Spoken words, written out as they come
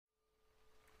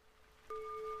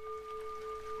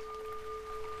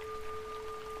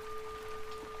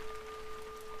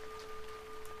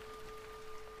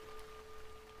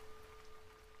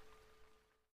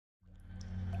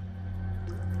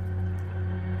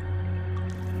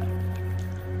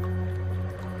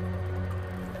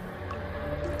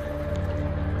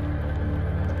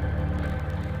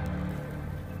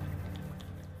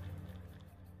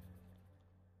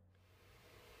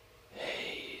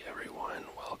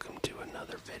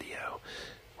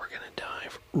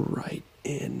right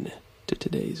in to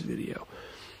today's video.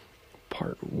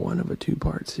 Part 1 of a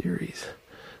 2-part series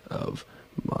of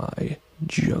my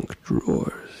junk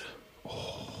drawers.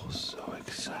 Oh, so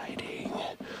exciting.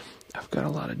 I've got a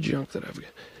lot of junk that I've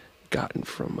gotten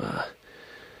from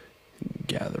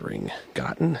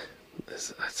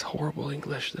that's horrible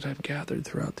English that I've gathered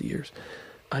throughout the years.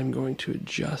 I'm going to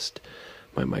adjust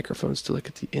my microphones to look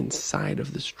at the inside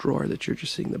of this drawer that you're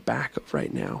just seeing the back of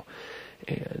right now.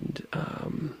 And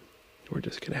we're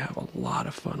just going to have a lot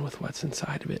of fun with what's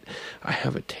inside of it. I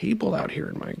have a table out here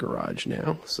in my garage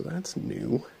now, so that's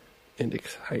new and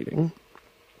exciting.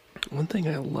 One thing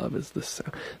I love is this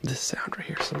sound right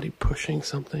here, somebody pushing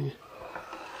something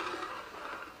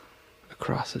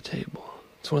across a table.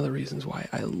 It's one of the reasons why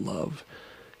I love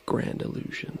Grand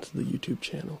Illusions, the YouTube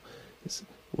channel, is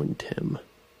when Tim,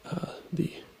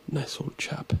 the nice old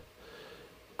chap,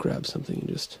 grabs something and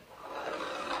just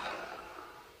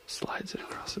slides it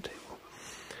across the table.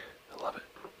 I love it.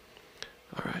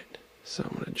 Alright, so I'm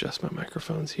going to adjust my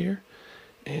microphones here,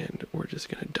 and we're just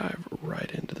going to dive right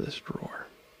into this drawer.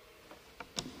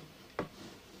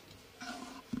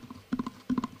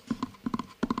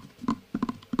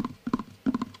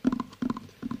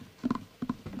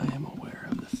 I am aware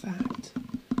of the fact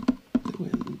that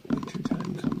when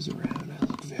wintertime comes around, I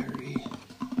look very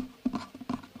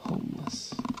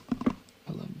homeless.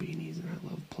 I love beanies and I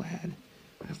love plaid.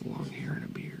 I have long hair and a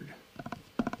beard.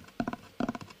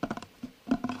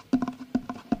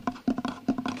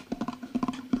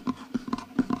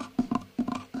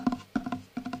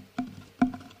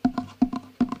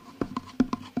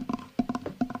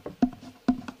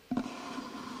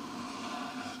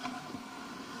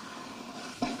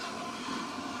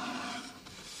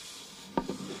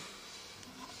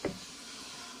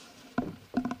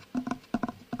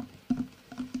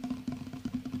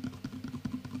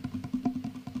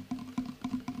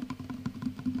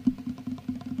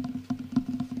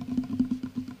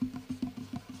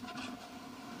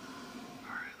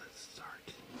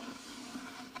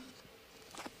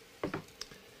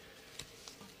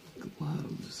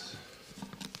 Gloves.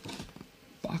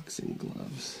 Boxing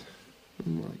gloves.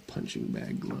 More like punching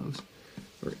bag gloves.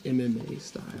 Or MMA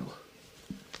style.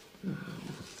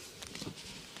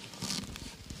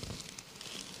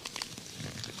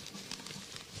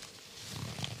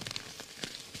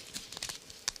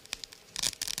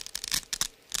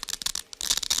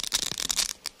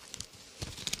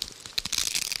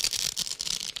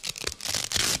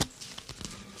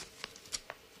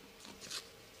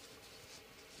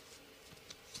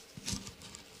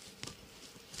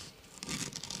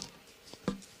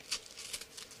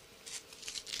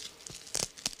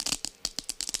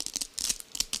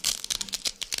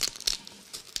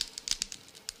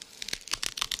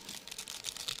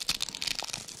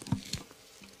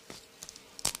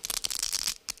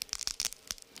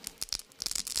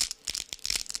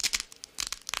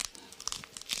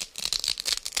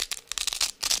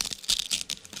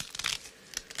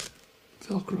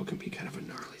 Velcro can be kind of a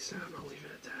gnarly sound, I'll leave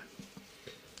it at that.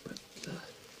 But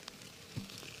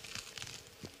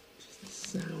just the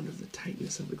sound of the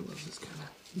tightness of the gloves is kind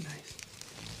of nice.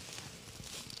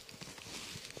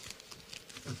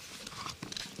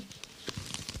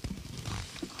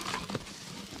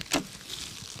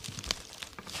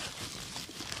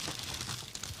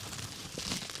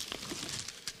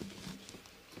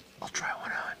 I'll try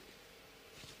one on.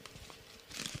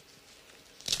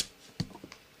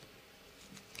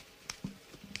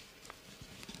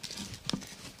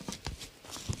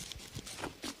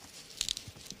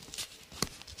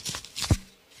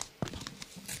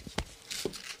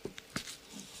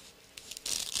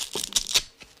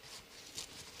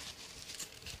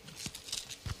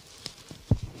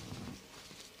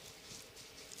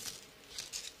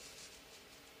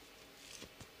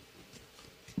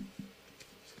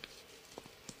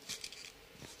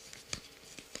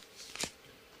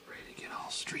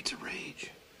 Streets of Rage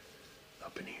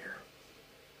up in here.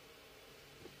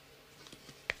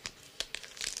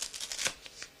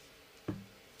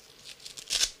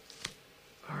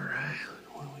 Alright,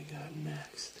 what do we got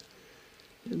next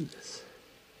in this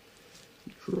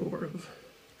drawer of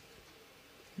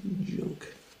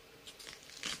junk?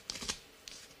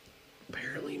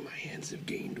 Apparently my hands have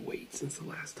gained weight since the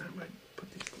last time I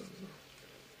put these gloves on.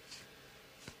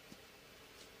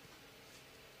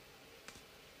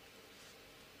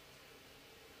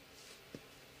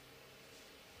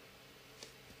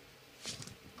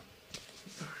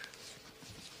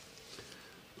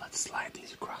 Let's slide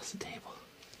these across the table.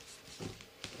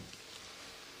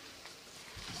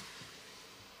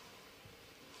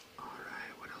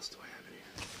 Alright, what else do I have in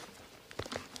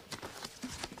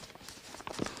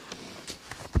here?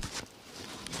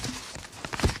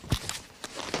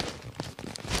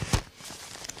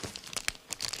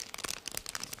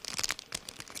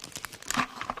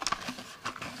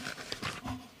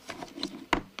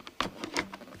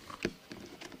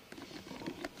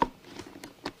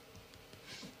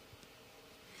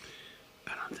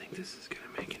 this is going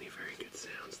to make any very good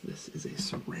sounds. This is a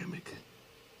ceramic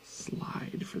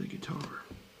slide for the guitar.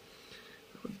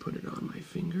 I would put it on my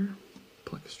finger,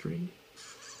 pluck a string,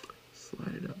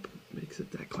 slide it up, makes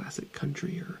it that classic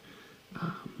country, or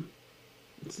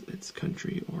it's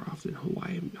country, or often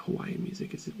Hawaiian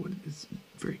music is what is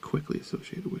very quickly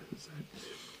associated with, is that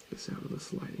the sound of the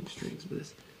sliding strings. But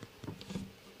this,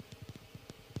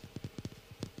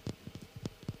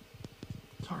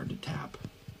 it's hard to tap,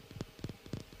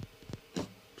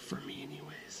 for me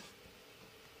anyways.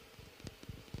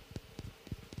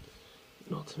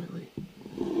 And ultimately,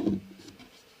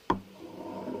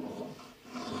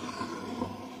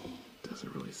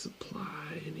 doesn't really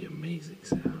supply any amazing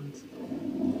sounds.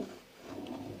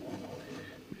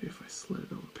 Maybe if I slid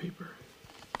it over paper.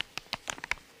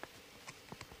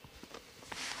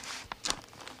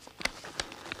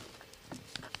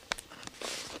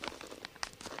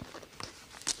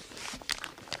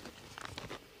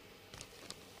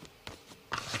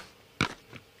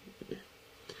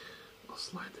 I'll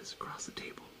slide this across the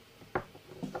table.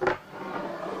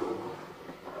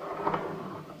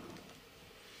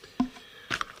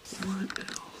 What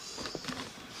else?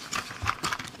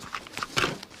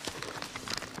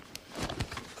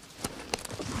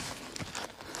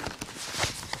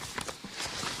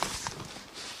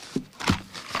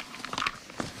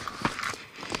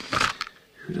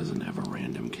 Who doesn't have a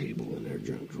random cable in their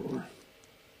junk drawer?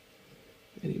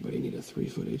 Anybody need a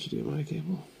 3-foot HDMI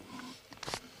cable?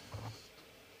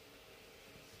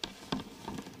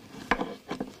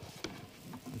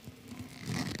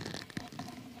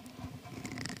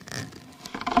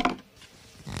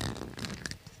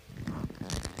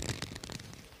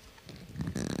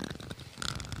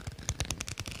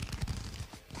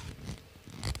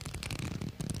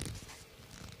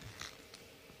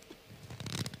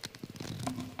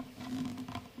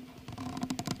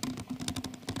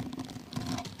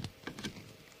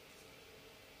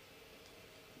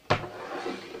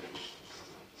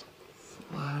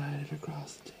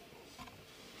 Across the table.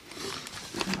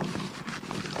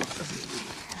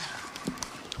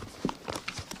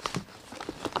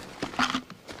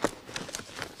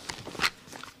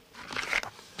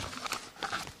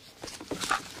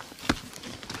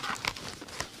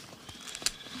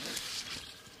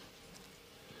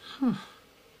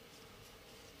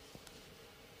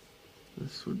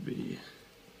 This would be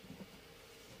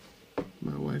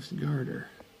my wife's garter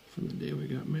from the day we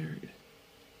got married.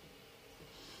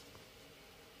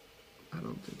 I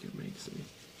don't think it makes any.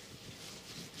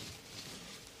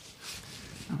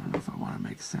 I don't know if I want to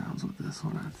make sounds with this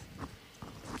one.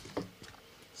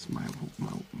 It's mine.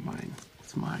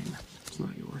 It's mine. It's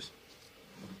not yours.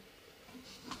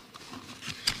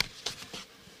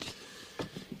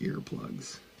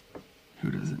 Earplugs.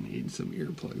 Who doesn't need some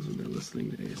earplugs when they're listening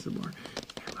to ASMR?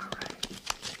 Am I right?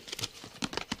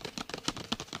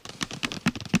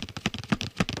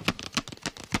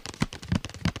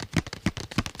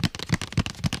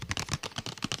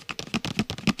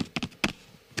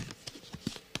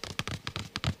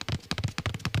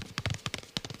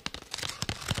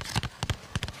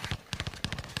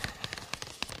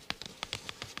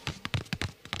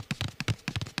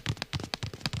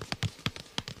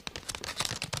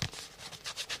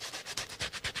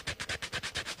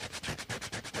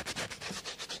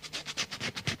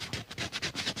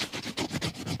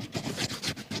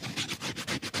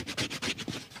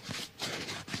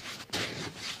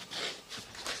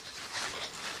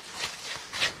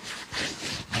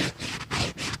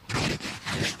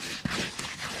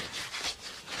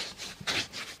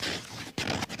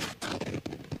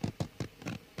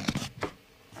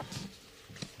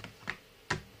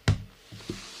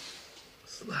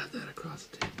 Slide that across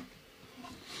the table.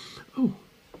 Oh,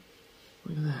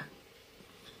 look at that.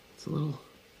 It's a little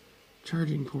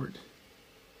charging port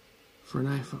for an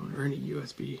iPhone or any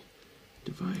USB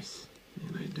device.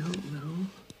 And I don't know.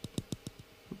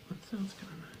 That sounds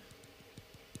kind of nice.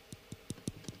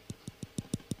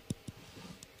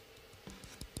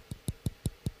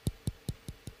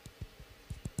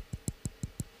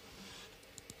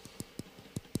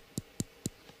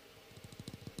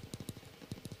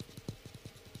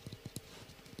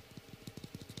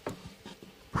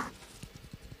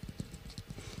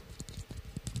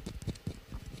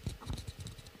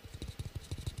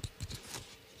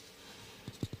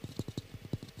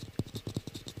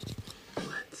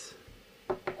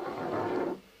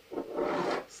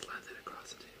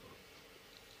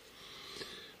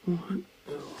 What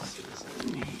else is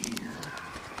in here?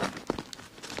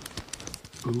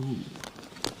 Ooh.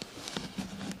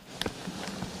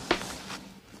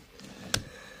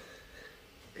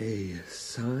 A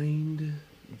signed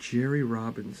Jerry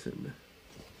Robinson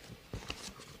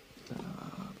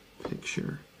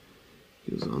picture.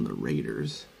 He was on the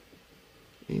Raiders,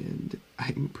 and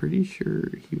I'm pretty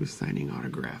sure he was signing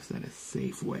autographs at a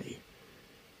Safeway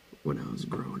when I was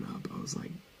growing up. I was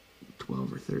like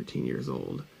 12 or 13 years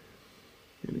old,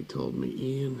 and he told me,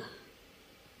 "Ian,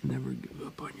 never give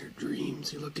up on your dreams."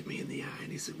 He looked at me in the eye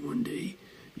and he said, "One day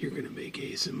you're going to make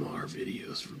ASMR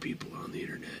videos for people on the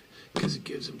internet because it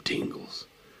gives them tingles."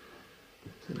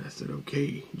 And I said,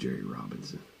 "Okay, Jerry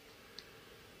Robinson.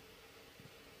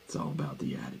 It's all about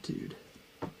the attitude.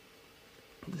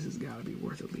 This has got to be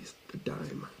worth at least a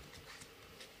dime."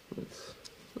 Let's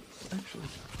actually...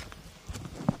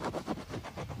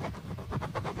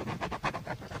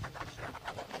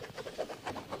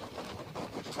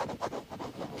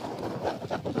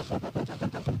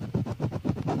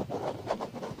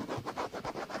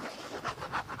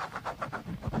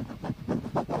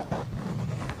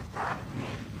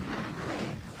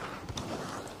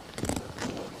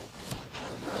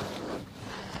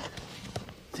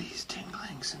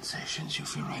 sensations you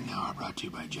feel right now are brought to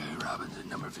you by Jerry Robinson,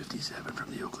 number 57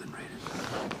 from the Oakland Raiders.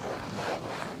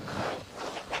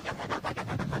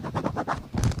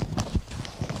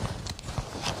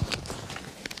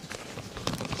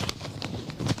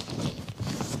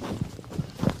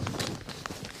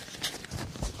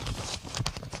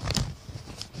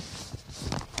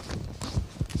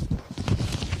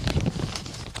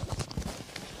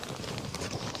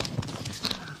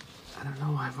 I don't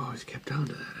know why I've always kept on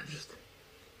to that.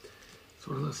 It's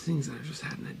one of those things that I just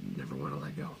had and I never want to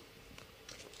let go.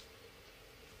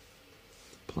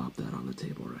 Plop that on the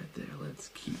table right there. Let's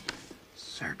keep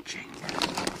searching.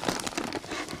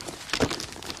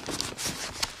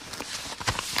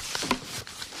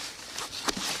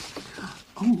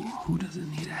 Oh, who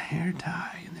doesn't need a hair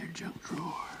tie in their junk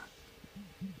drawer?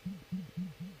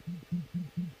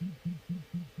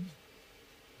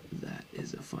 That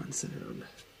is a fun sound.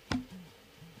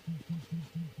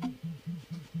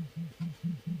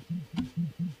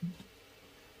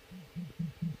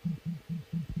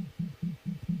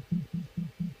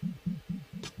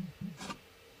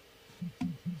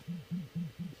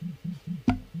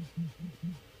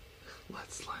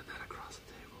 Let's slide that across the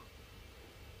table.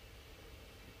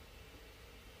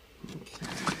 Okay,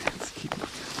 let's keep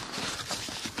looking.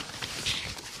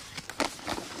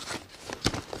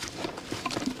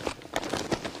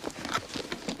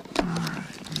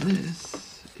 Alright,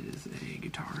 this is a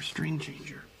guitar string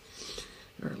changer.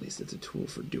 Or at least it's a tool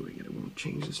for doing it. It won't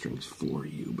change the strings for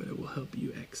you, but it will help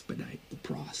you expedite the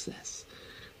process.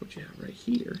 What you have right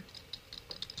here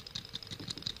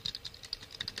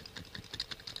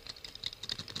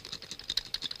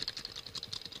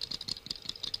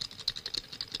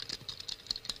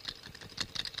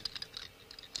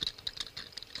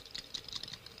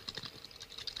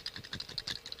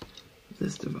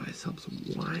this device helps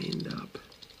wind up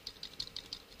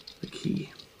the key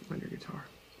on your guitar,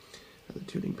 or the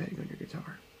tuning peg on your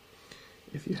guitar.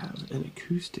 If you have an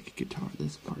acoustic guitar,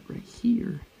 this part right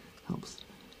here helps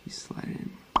you slide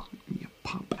in and you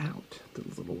pop out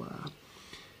those little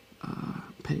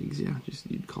pegs, yeah, just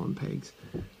you'd call them pegs,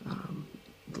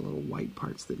 the little white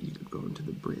parts that you could go into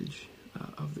the bridge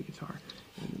of the guitar,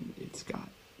 and it's got,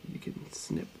 you can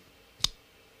snip.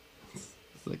 It's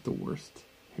like the worst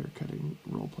haircutting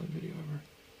roleplay video ever.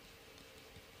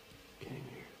 Can't even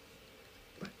hear.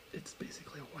 But it's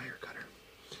basically a wire cutter.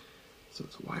 So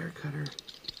it's a wire cutter.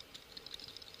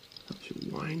 Helps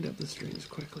you wind up the strings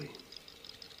quickly.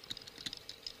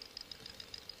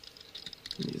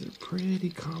 And these are pretty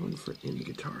common for any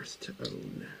guitarist to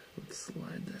own. Let's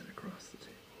slide that across the table.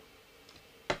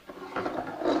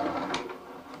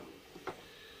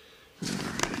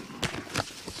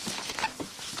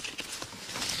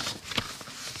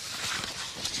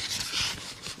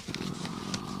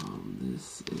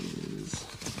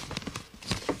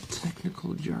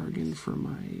 Jargon for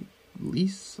my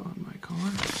lease on my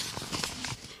car,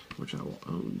 which I will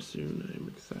own soon. I'm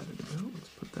excited about. Let's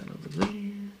put that over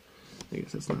there. I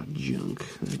guess it's not junk.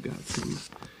 I've got some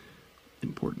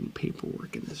important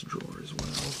paperwork in this drawer as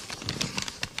well.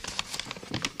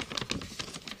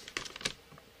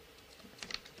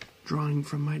 Drawing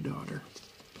from my daughter.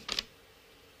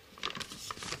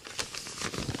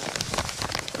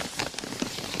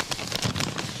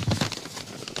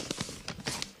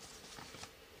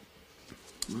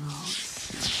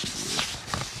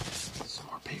 Some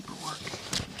more paperwork.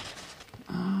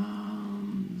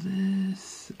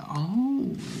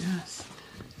 Oh, yes.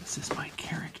 This is my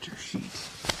character sheet.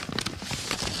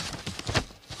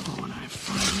 Oh, when I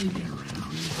finally get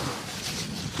around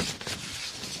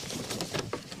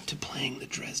to playing the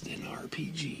Dresden an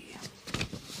RPG.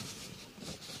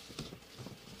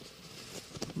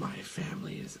 My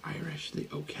family is Irish, the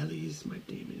O'Kellys. My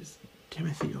name is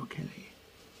Timothy O'Kelly,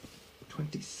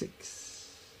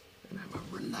 26, and I'm a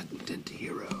reluctant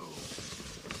hero.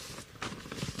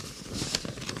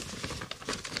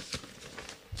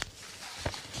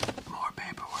 More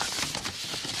paperwork.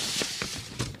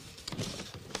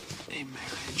 A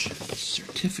marriage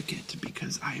certificate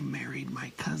because I married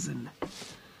my cousin.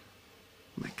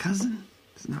 My cousin?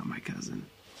 It's not my cousin.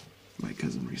 My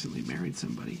cousin recently married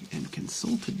somebody and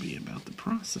consulted me about the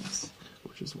process,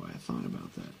 which is why I thought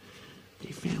about that.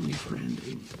 A family friend,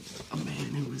 a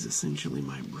man who was essentially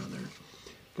my brother,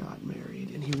 got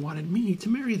married, and he wanted me to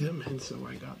marry them, and so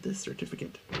I got this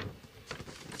certificate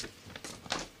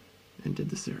and did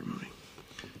the ceremony.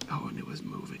 Oh, and it was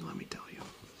moving, let me tell you.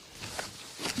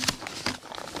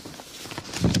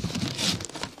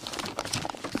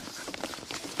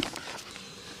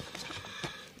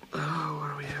 Oh,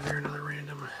 what do we have here? Another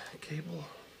random cable.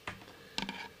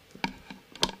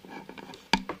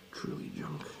 Truly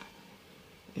junk.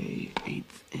 A 1/8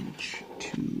 inch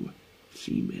to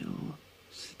female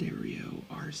stereo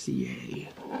RCA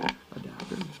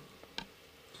adapter.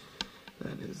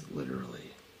 That is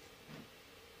literally,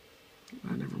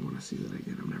 I never want to see that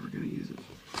again. I'm never going to use it.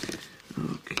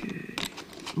 Okay.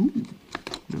 Ooh.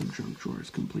 No junk drawer is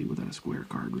complete without a square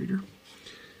card reader.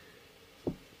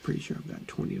 Pretty sure I've got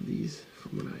 20 of these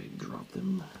from when I dropped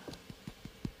them.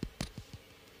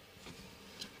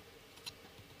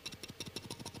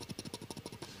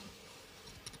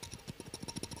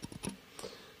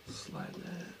 Slide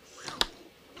that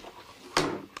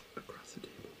across the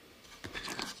table.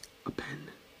 A pen.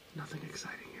 Nothing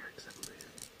exciting here except for this.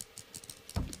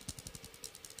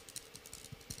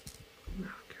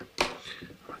 Okay.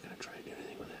 I'm not going to try and do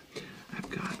anything with it. I've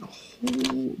got a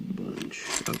whole bunch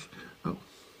of... Oh,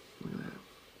 look at that.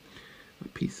 A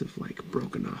piece of, like,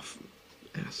 broken off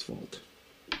asphalt.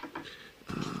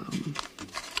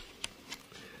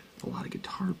 A lot of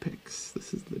guitar picks.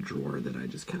 This is the drawer that I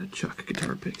just kind of chuck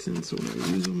guitar picks in, so when I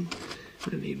use them,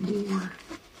 I need more.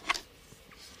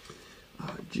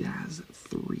 Jazz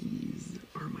 3s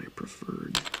are my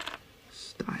preferred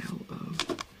style of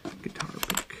guitar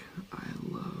pick. I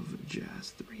love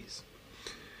Jazz 3s.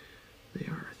 They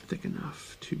are thick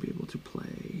enough to be able to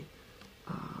play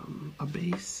a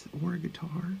bass or a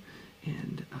guitar,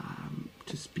 and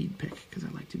to speed pick, because I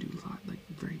like to do a lot, like,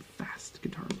 very fast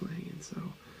guitar playing, and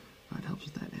so it helps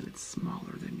with that, and it's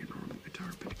smaller than your normal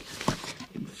guitar pick.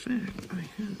 In fact, I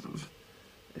have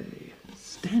a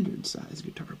standard size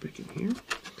guitar pick in here,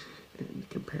 and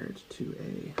compare it to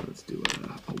let's do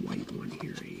a white one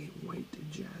here, a white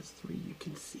Jazz 3. You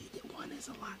can see that one is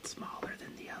a lot smaller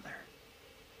than the other.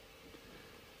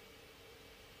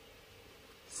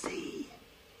 See?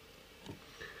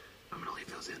 I'm going to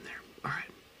leave those in there.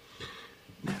 Alright.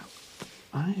 Now,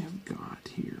 I have got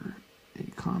here a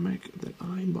comic that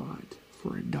I bought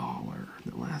for $1.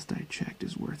 The last I checked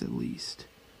is worth at least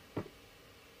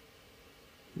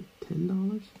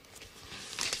 $10.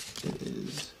 It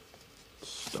is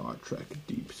Star Trek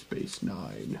Deep Space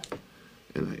Nine.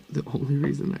 And the only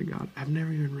reason I got it, I've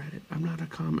never even read it. I'm not a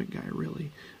comic guy,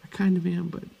 really. I kind of am,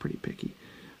 but pretty picky.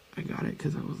 I got it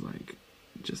because I was like,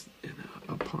 just in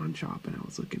a pawn shop, and I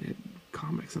was looking at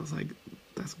comics, and I was like,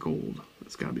 that's gold.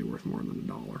 It's got to be worth more than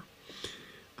 $1.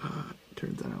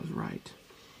 Turns out I was right.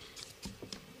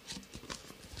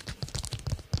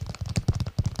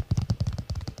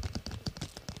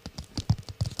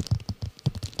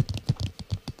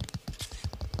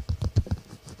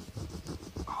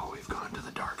 Oh, we've gone to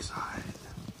the dark side.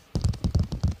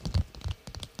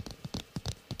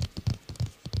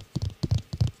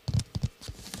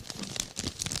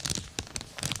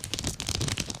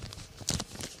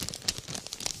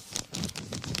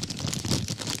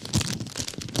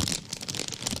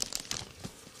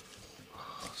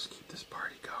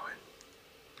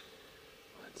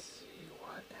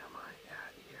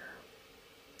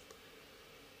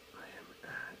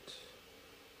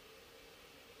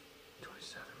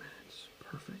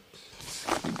 Perfect.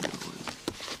 Keep going.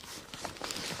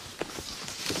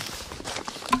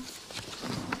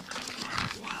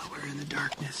 While we're in the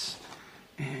darkness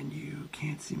and you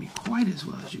can't see me quite as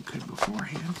well as you could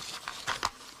beforehand,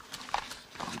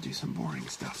 I'll do some boring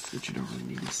stuff that you don't really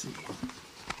need to see.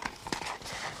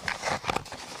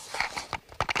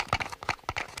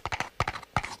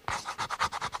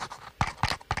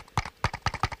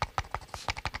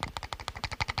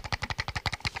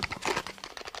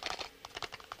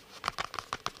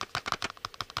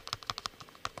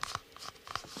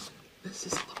 This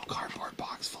is a little cardboard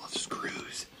box full of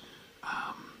screws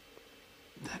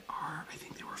that are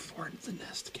the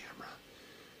Nest camera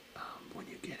when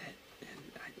you get it,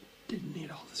 and I didn't need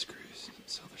all the screws,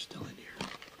 so they're still in here.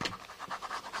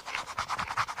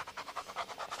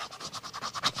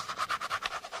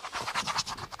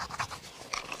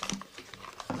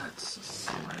 Let's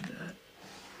slide that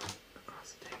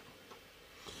across the table.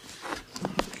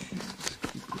 Okay, let's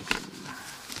keep looking.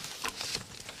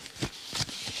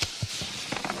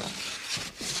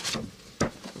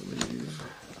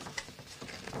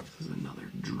 This is another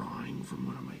drawing from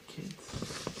one of my kids.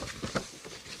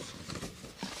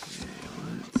 Okay,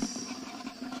 let's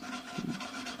keep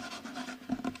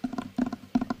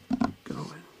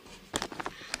going.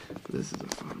 This is a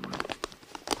fun one.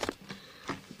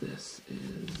 This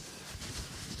is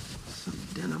some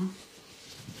denim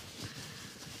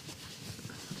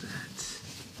that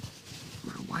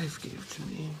my wife gave to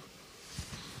me.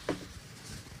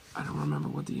 I don't remember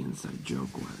what the inside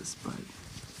joke was, but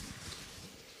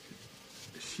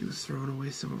she was throwing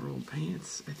away some of her old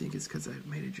pants. I think it's because I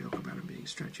made a joke about them being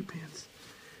stretchy pants.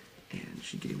 And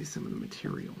she gave me some of the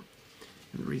material.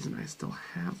 And the reason I still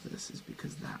have this is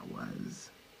because that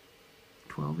was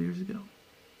 12 years ago,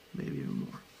 maybe even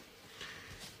more.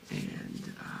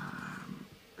 And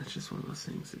it's just one of those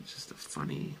things. It's just a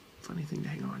funny thing to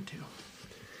hang on to.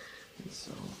 And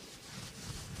so,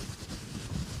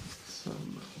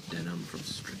 some denim from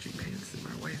stretchy pants that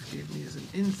my wife gave me as an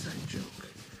inside joke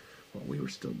while we were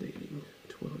still dating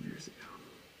 12 years ago.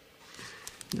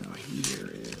 Now here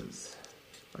is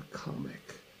a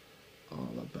comic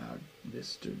all about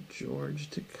Mr. George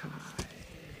Takei.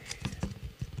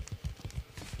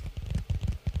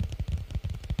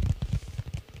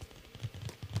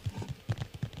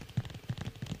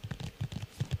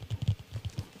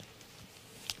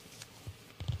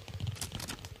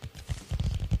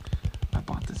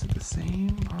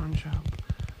 Same pawn shop.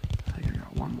 I think I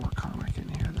got one more comic in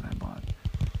here that I bought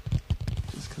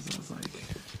just because I was like,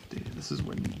 dude, this is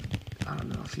when, I don't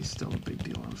know if he's still a big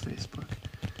deal on Facebook,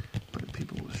 but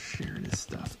people were sharing his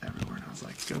stuff everywhere, and I was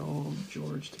like, good old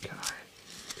George Takei.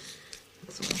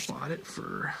 And so I bought it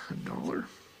for $1.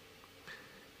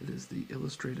 It is the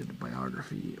Illustrated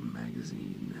Biography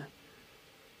magazine.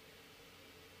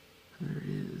 There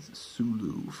is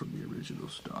Sulu from the original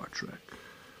Star Trek.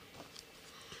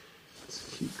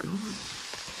 Let's keep going.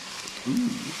 Ooh.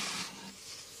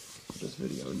 This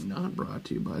video not brought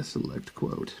to you by Select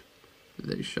Quote.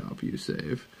 They shop, you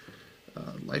save.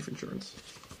 Life insurance.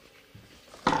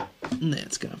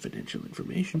 That's confidential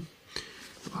information.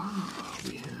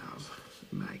 We have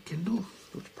my Kindle,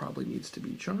 which probably needs to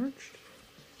be charged.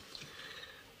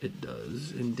 It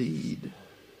does indeed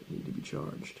need to be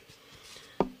charged.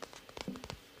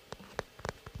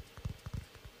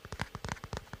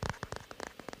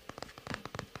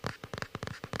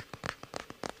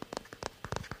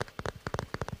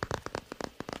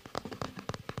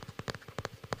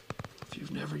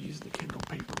 Never used the Kindle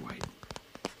Paperwhite.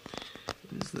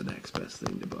 It is the next best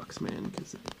thing to books, man,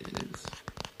 because it is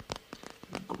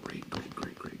a great way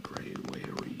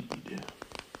to read. Look at that.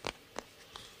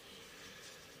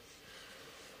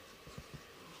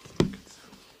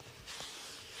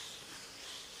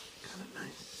 Kind of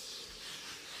nice.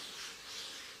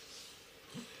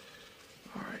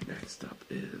 Alright, next up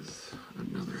is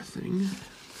another thing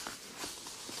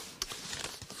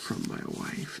from my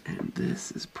wife, and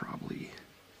this is probably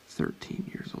 13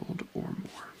 years old or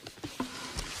more.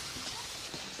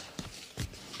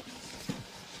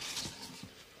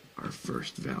 Our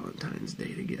first Valentine's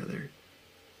Day together.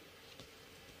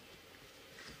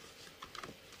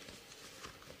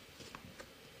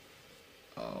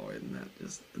 Oh, isn't that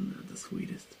the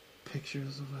sweetest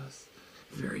pictures of us?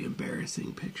 Very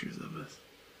embarrassing pictures of us.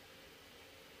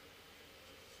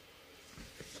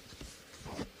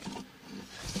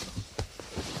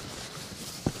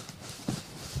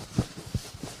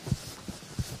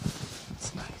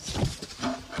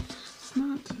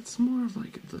 It's more of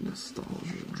like the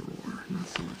nostalgia drawer, not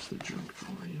so much the junk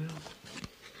drawer, you know?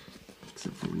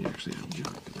 Except for when you actually have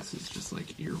junk. This is just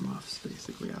like earmuffs,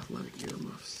 basically, athletic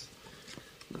earmuffs.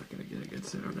 Not gonna get a good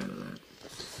sound out of that.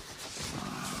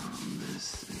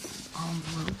 This is an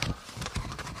envelope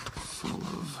full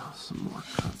of some more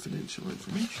confidential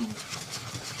information.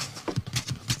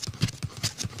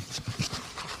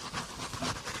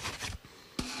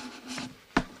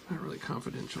 Not really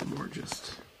confidential, more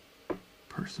just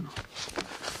personal.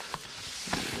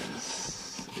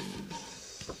 This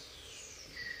is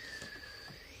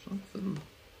something.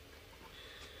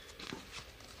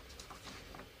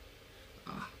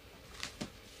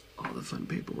 All the fun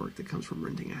paperwork that comes from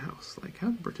renting a house, like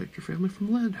how to protect your family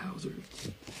from lead hazards.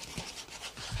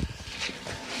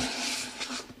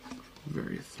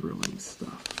 Very thrilling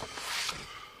stuff.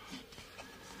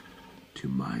 To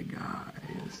my guy,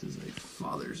 this is a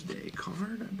Father's Day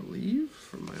card, I believe,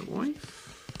 from my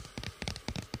wife.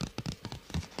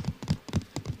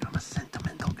 I'm a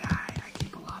sentimental guy. I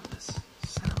keep a lot of this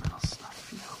sentimental stuff,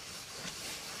 you know.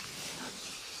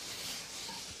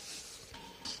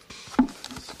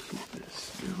 Let's keep this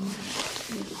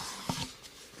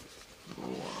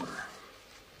going. More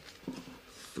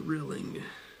thrilling.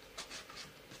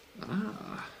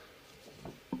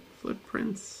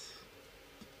 Footprints.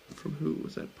 From who?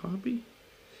 Was that Poppy?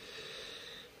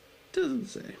 Doesn't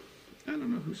say. I don't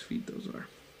know whose feet those are.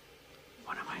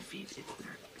 One of my feet. It's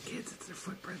their kids. It's their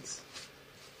footprints.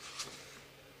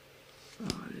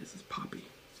 Oh, it is. It's Poppy.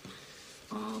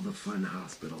 All the fun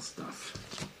hospital stuff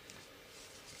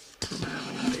from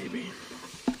having a baby.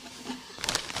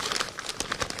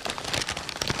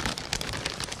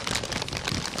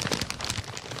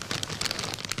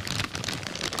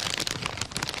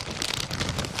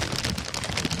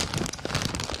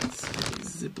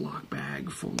 Ziploc bag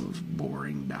full of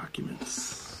boring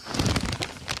documents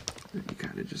that you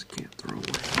kind of just can't throw away.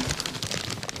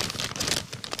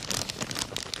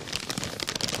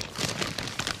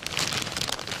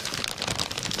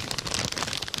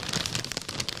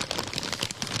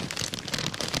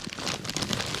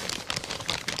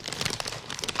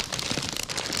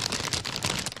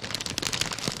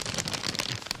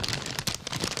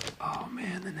 Oh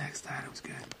man, the next item's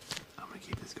good. I'm gonna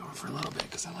keep this going for a little bit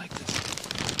because I like this.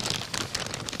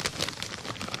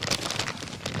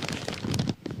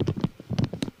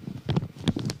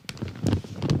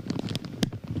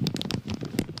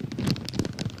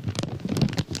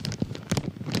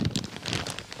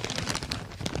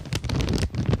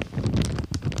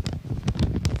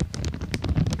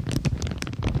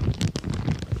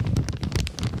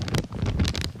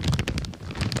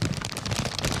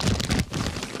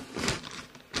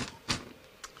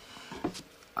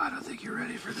 I don't think you're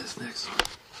ready for this next one.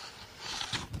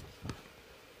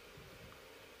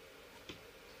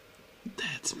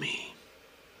 That's me.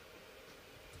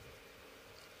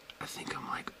 I think I'm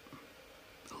like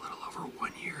a little over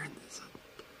 1 year in this.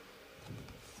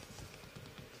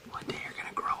 One day you're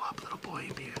gonna grow up, little boy,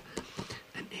 and be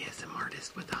an ASM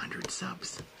artist with 100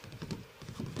 subs.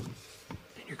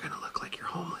 And you're gonna look like you're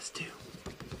homeless too.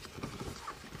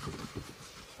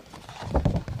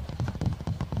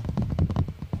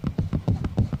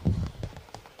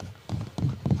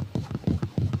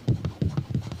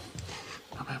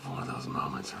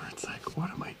 Moments where it's like, what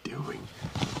am I doing?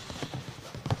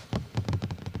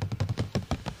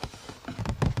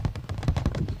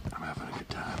 I'm having a good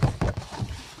time.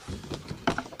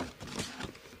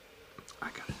 I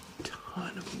got a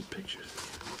ton of new pictures.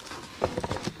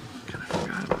 Kind of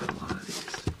forgot about a lot of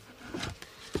these.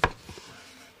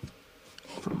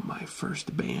 From my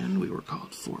first band, we were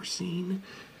called Foreseen.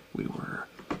 We were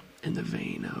in the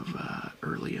vein of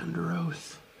early Under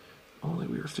Oath, only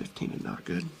we were 15 and not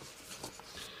good.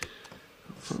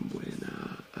 From when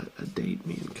a date,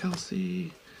 me and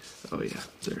Kelsey. Oh yeah,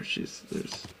 there's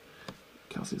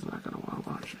Kelsey's not gonna want to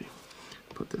watch me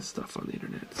put this stuff on the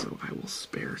internet, so I will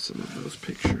spare some of those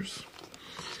pictures.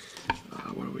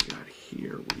 What do we got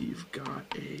here? We've got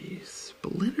a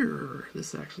splitter.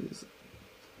 This actually is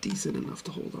decent enough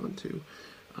to hold on to.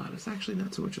 It's actually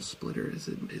not so much a splitter as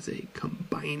it is a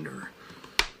combiner.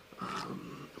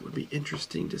 It would be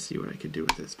interesting to see what I could do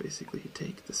with this. Basically, you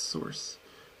take the source,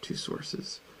 two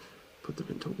sources, put them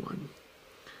into one.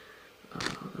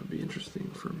 That would be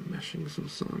interesting for meshing some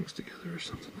songs together or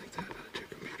something like that out of two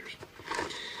computers.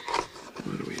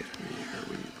 What do we have here?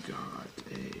 We've got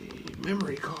a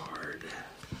memory card.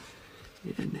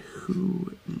 And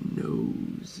who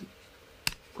knows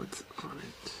what's on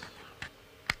it?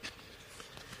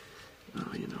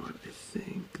 Oh, you know what? I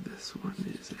think this one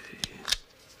is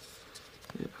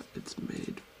it's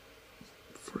made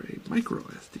for a micro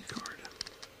SD card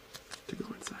to go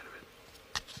inside of it.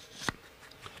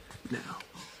 Now,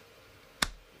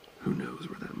 who knows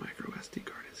where that micro SD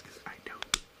card is, because I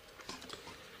don't.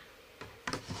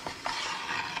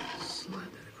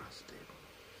 Slide that across the table.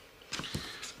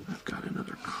 I've got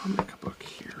another comic book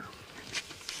here.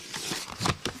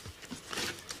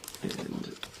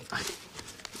 And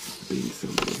being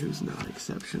somebody who's not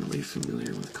exceptionally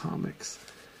familiar with comics,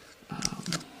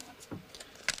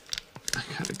 I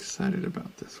got excited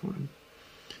about this one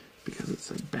because it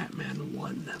said Batman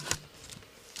 1.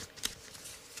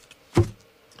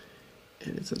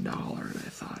 And it's $1, and I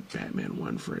thought, Batman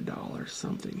 1 for $1,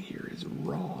 something here is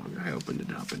wrong. I opened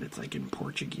it up and it's like in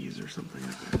Portuguese or something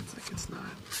like that. It's like, it's not.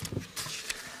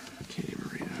 I can't even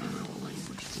read it. I don't know what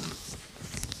language it's in.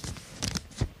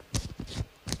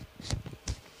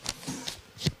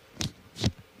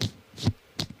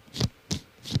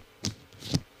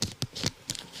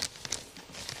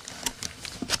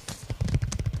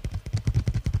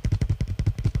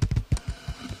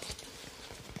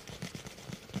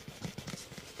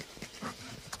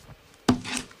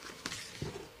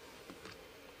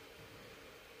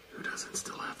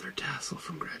 tassel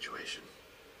from graduation.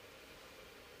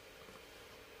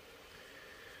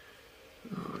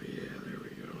 Oh yeah, there we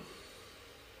go.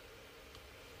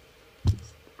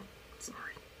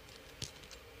 Sorry.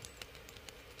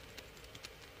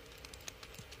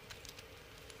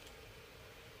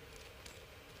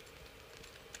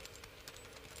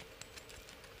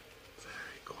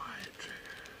 Very quiet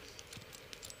triggers.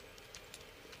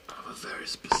 I have a very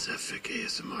specific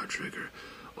ASMR trigger.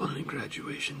 Only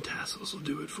graduation tassels will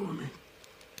do it for me.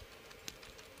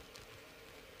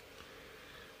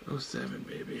 '07,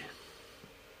 baby.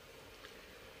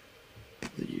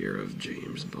 The year of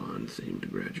James Bond themed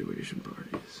graduation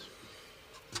parties.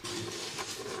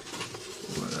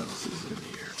 What else is in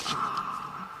here?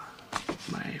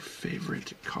 My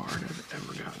favorite card I've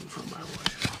ever gotten from my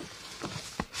wife.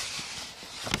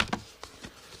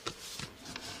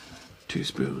 2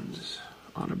 spoons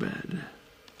on a bed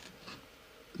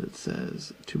that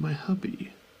says, "To my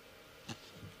hubby,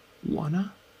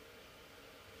 wanna?"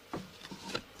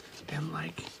 And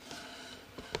like,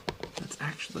 that's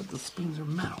actually, the spoons are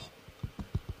metal.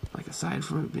 Like, aside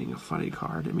from it being a funny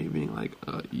card and me being like,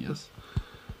 yes,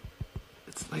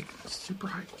 it's like super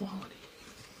high quality.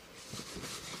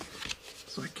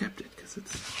 So I kept it because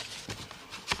it's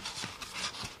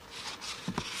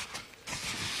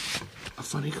a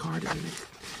funny card. I mean,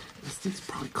 this thing's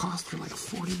probably cost for like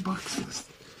 $40, this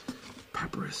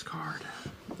Papyrus card.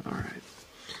 Alright.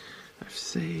 I've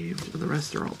saved, the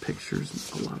rest are all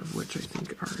pictures, a lot of which I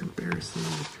think are embarrassing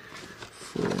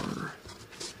for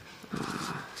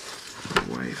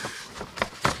my wife.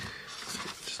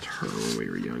 Just her when we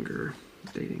were younger,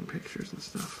 dating pictures and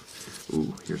stuff.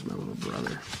 Ooh, here's my little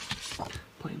brother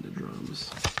playing the drums.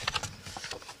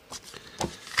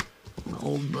 My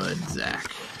old bud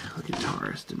Zach, a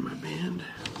guitarist in my band,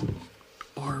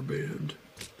 our band.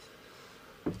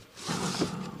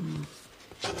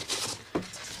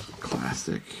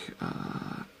 Classic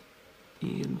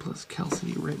Ian plus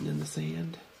Kelsey written in the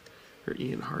sand, or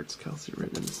Ian Hart's Kelsey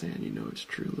written in the sand. You know it's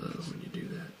true love when you do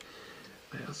that.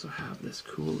 I also have this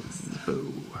cool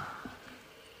bow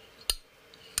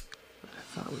that I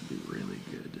thought would be really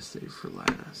good to save for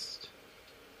last.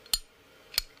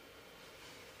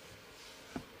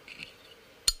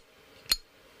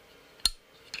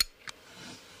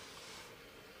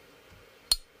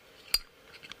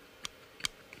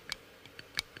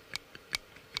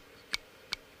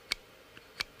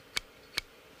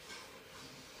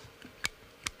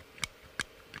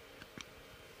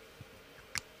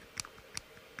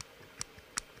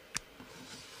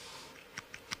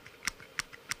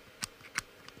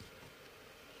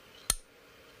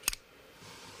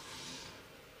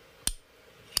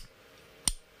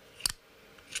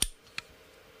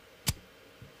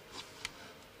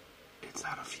 It's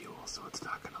out of fuel, so it's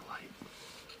not going to light.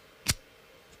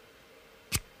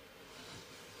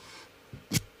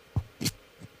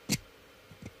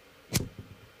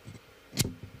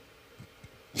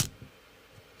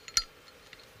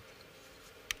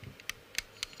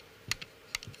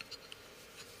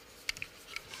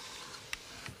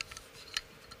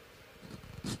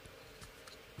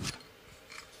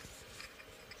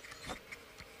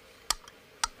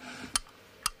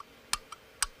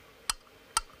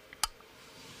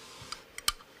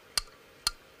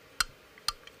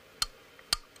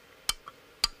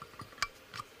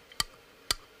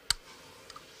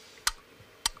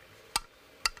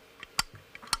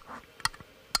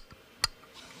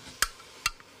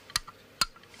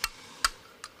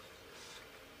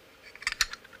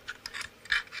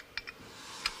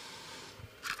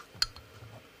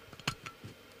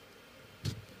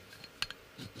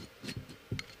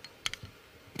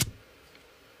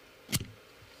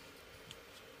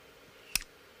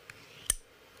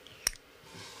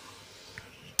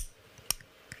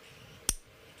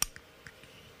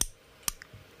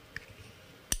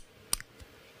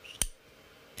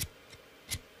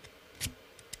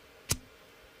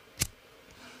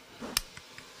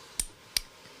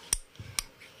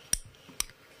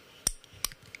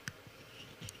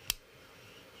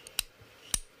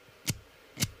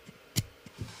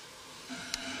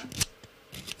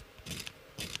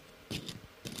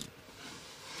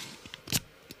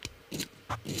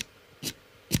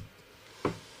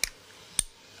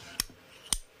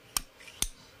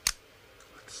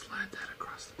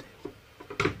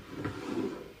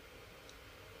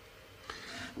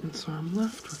 And so I'm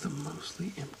left with a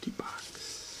mostly empty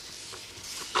box.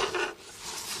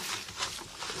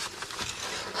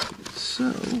 So,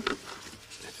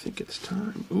 I think it's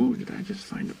time. Ooh, did I just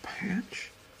find a patch?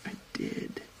 I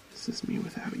did. Is this Me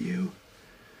Without You?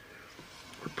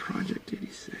 Or Project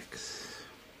 86?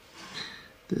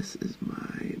 This is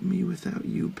my Me Without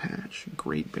You patch.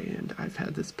 Great band. I've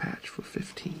had this patch for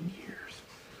 15 years.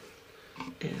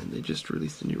 And they just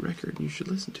released a new record, and you should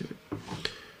listen to it.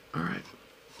 Alright.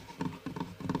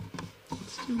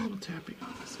 Let's do a little tapping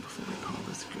on this before we call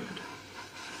this good.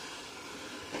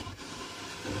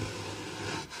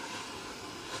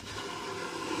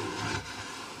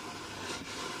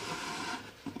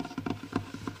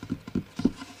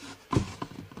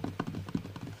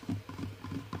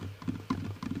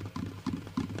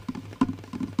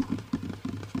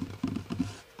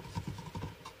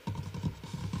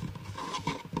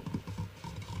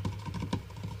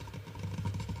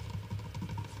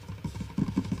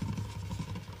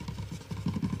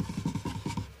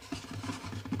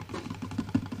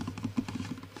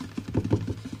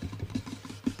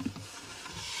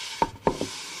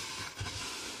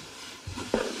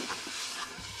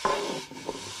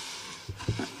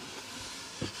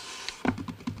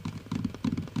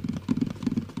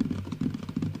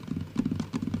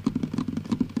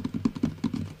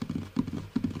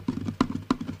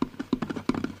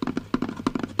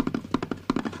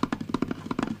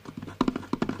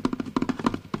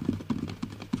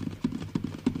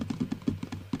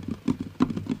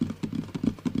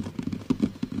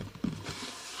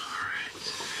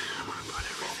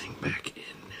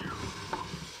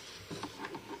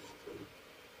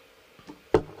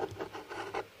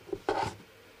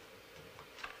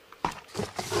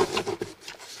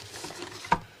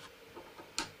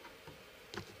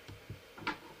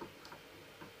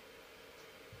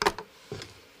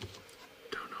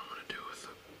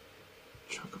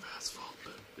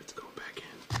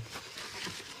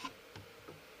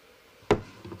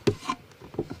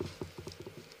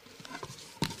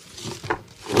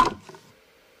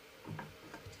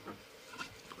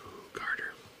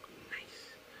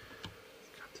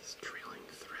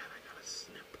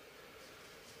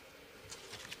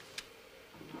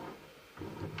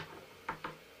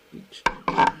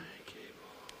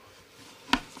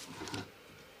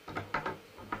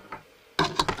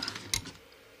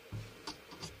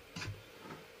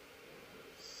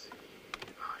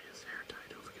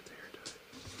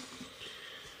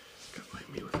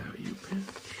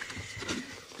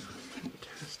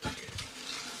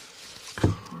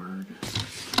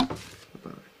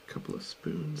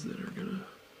 Spoons that are gonna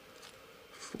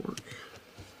fork.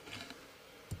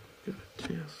 Got a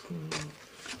tassel,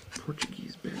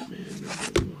 Portuguese Batman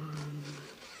 #1,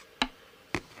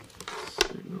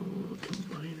 signal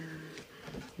combiner,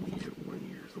 me at 1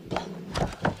 year old,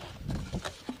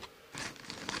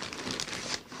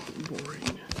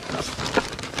 boring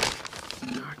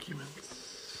documents,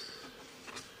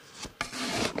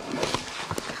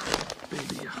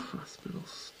 baby hospital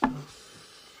stuff.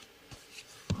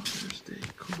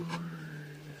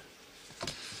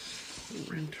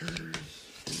 Renters,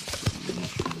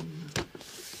 information,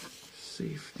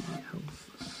 safety, health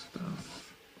stuff,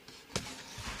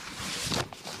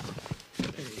 a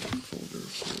folder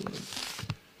full of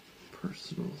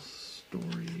personal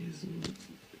stories and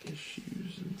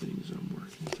issues and things I'm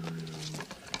working through,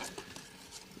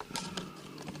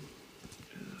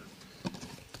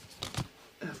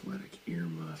 athletic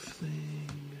earmuff thing,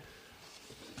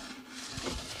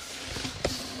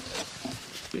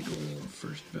 big old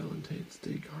first Valentine's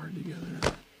Day card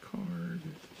together. Card.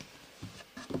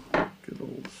 Good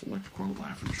old select quote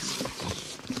life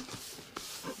insurance.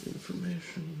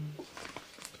 Information.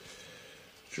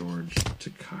 George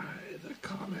Takei, the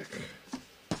comic.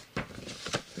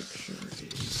 Picture a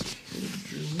kid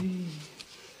drew me.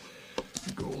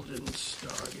 Golden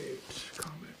Stargate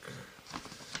comic.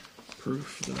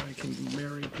 Proof that I can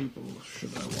marry people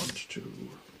should I want to.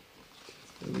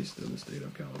 At least in the state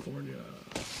of California.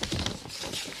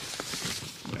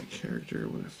 My character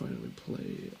when I finally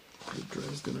play the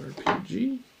Dresden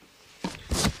RPG.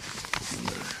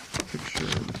 Another picture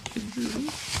of the kid drew.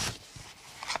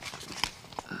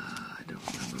 I don't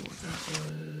remember what that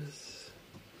was.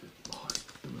 Oh,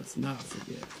 and let's not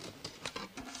forget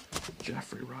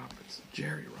Jerry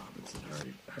Robinson.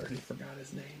 I already forgot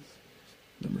his name.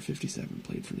 Number 57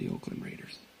 played for the Oakland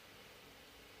Raiders.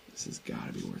 This has got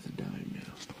to be worth a dime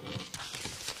now.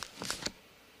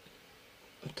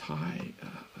 A tie,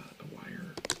 a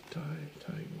wire,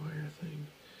 tying wire thing.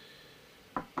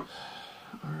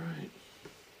 Alright.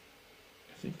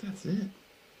 I think that's it.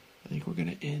 I think we're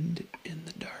going to end in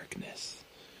the darkness.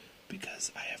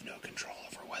 Because I have no control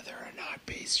over whether or not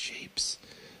base shapes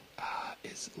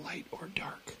is light or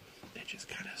dark. It just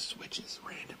kind of switches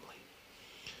randomly.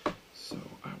 So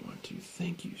I want to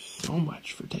thank you so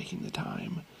much for taking the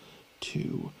time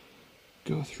to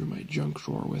go through my junk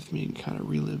drawer with me and kind of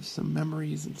relive some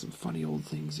memories and some funny old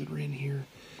things that are in here.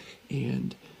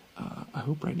 And I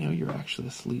hope right now you're actually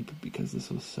asleep, because this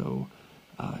was so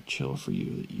chill for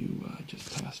you that you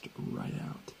just passed right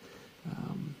out.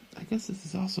 I guess this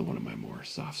is also one of my more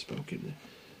soft-spoken.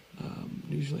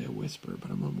 Usually I whisper, but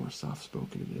I'm a little more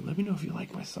soft-spoken today. Let me know if you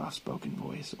like my soft-spoken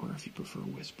voice, or if you prefer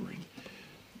whispering.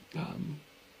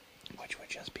 Which would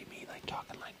just be me, like,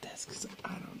 talking like this, because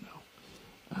I don't know.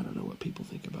 I don't know what people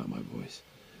think about my voice.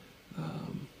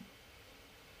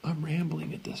 I'm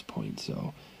rambling at this point,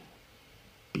 so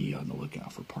be on the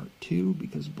lookout for part 2,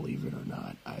 because believe it or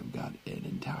not, I've got an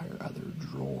entire other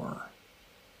drawer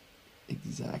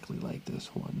exactly like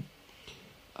this one,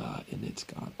 and it's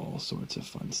got all sorts of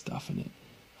fun stuff in it.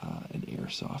 An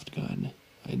airsoft gun,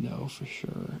 I know for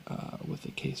sure, with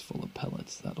a case full of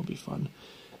pellets. That'll be fun.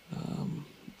 I'm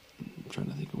trying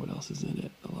to think of what else is in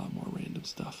it. A lot more random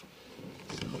stuff.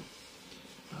 So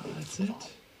that's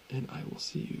it, and I will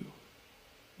see you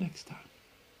next time.